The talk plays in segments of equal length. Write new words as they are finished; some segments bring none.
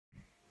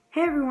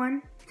Hey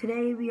everyone,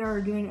 today we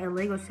are doing a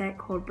Lego set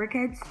called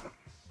Brickheads,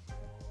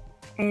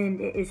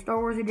 and it is Star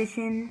Wars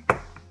Edition,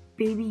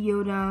 Baby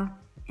Yoda,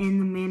 and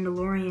the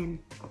Mandalorian.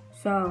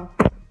 So,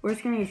 we're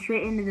just going to get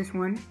straight into this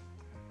one.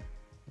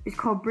 It's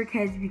called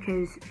Brickheads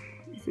because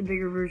it's a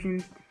bigger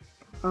version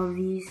of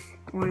these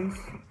ones,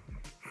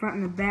 front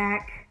and the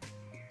back.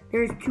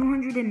 There's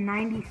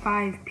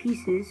 295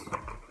 pieces,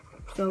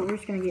 so we're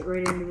just going to get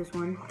right into this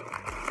one.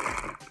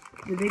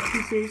 The big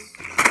pieces,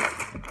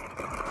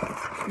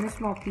 and the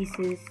small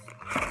pieces,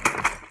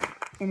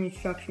 and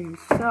instructions.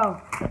 So,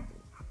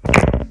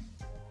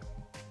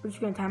 we're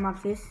just going to time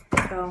lapse this.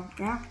 So,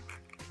 yeah,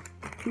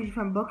 two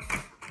different books.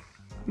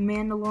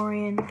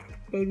 Mandalorian,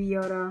 Baby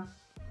Yoda,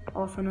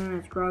 also known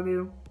as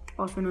Grogu,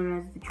 also known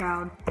as the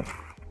child.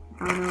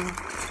 I don't know,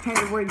 depends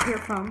on where you hear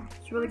from.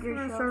 It's really great.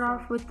 We're going to start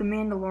off with the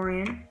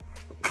Mandalorian.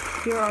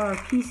 Here are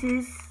our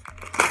pieces.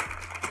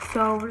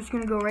 So, we're just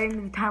going to go right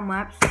into the time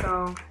lapse.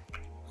 So,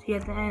 see you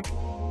at the end.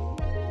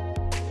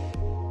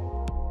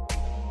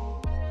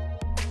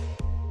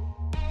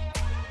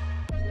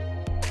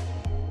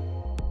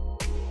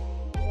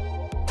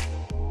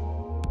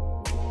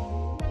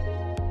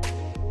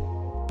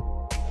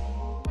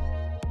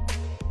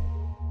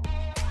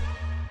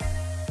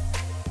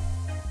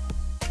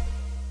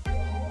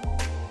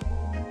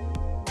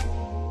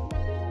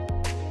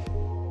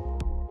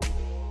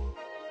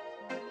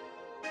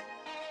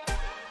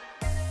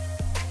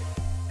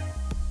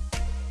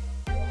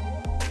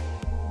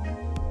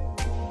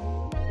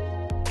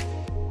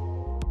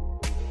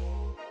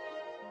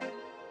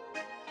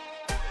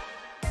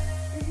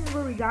 This is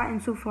what we gotten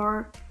so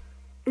far.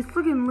 It's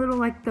looking a little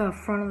like the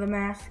front of the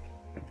mask,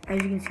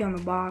 as you can see on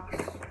the box.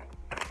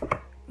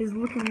 It's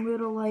looking a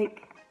little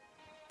like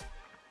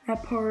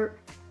that part.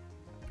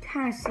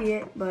 Kind of see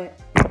it, but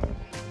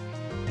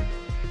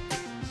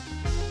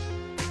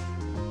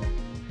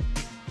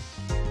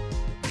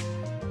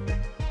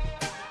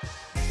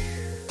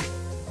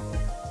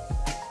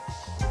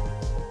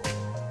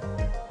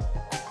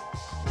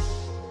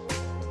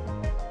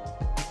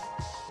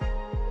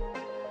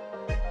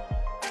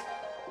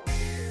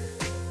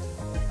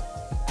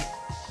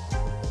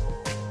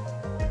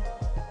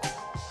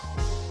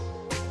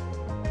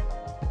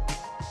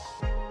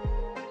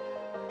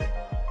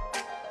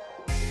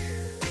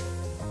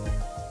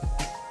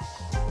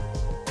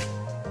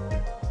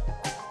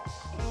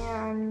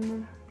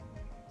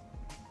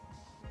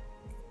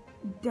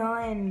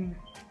done.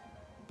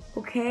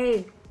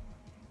 Okay,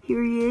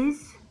 here he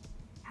is.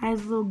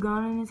 Has a little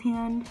gun in his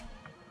hand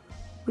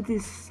with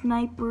his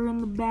sniper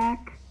in the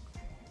back,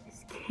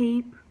 his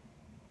cape,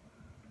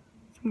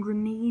 some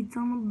grenades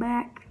on the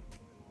back,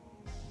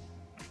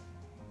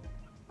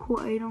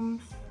 cool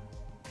items,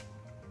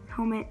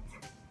 helmet.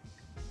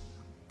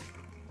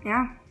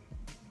 Yeah,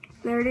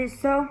 there it is.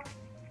 So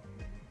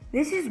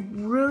this is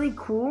really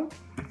cool.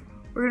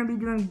 We're gonna be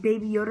doing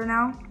Baby Yoda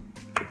now.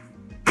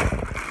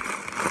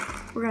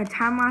 We're gonna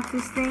time lapse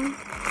this thing.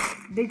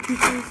 Big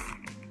pieces,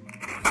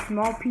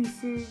 small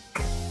pieces.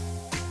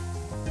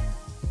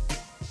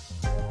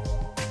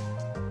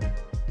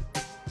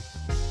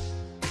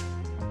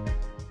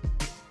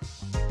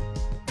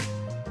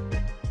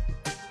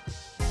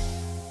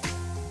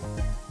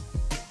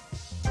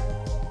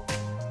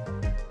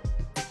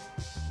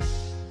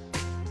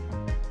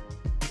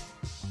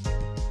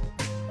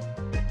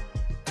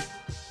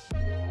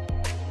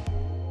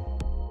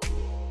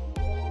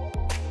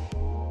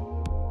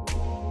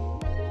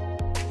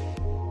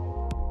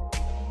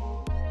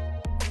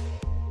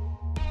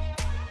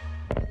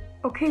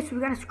 Okay, so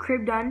we got his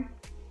crib done.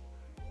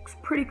 Looks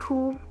pretty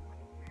cool.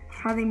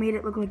 How they made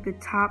it look like the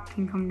top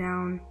can come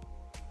down.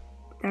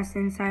 That's the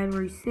inside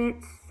where he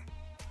sits.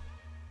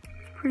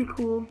 It's pretty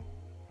cool.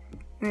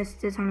 And it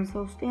sits on his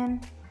little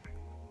stand,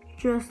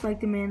 just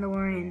like the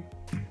Mandalorian.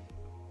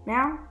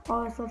 Now,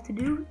 all that's left to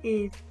do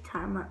is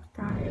time lapse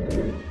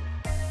time.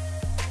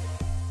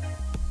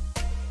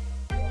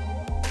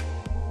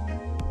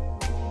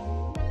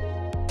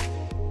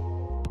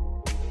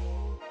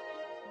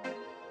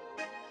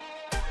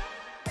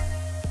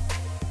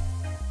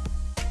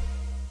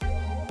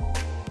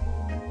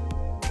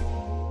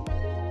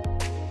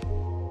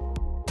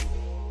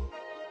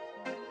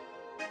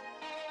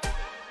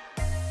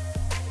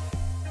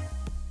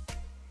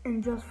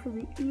 And just for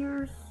the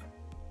ears,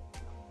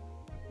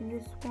 and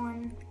this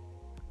one,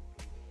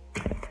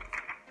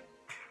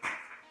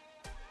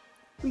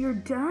 we are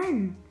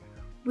done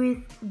with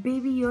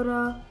Baby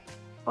Yoda,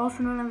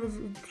 also known as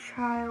the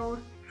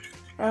child,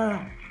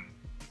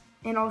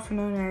 and also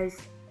known as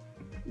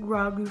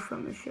Grogu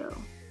from the show.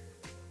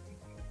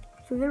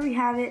 So there we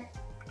have it.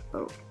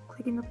 Oh,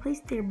 click into place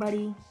there,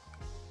 buddy.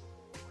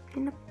 Click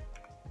into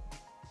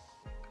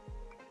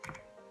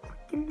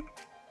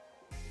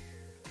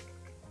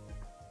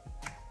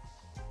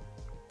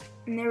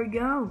And there we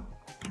go.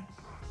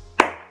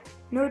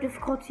 No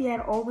difficulty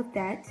at all with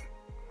that.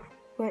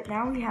 But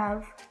now we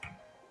have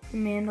the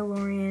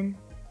Mandalorian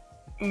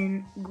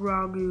and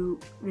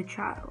Grogu the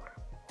child.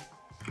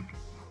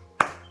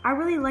 I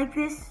really like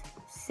this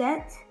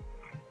set.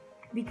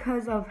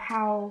 because of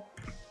how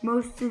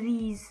most of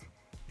these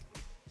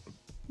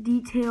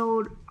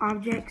detailed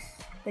objects,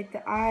 like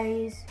the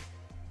eyes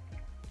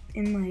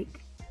and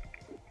like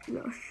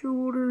the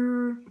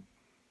shoulder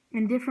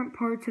and different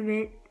parts of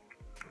it,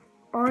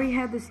 already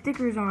have the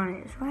stickers on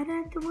it, so I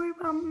didn't have to worry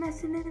about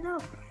messing it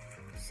up.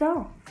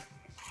 So,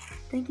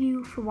 thank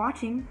you for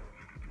watching.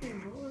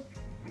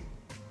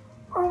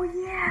 Oh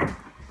yeah,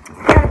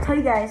 I gotta tell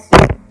you guys,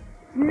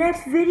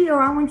 next video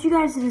I want you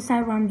guys to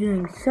decide what I'm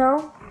doing.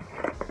 So,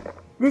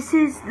 this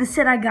is the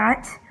set I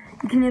got.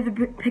 You can either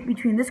pick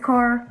between this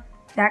car,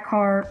 that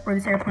car, or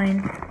this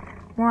airplane.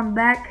 We're on the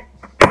back.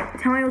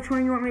 Tell me which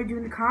one you want me to do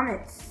in the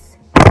comments.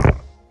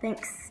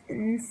 Thanks,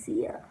 and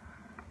see ya.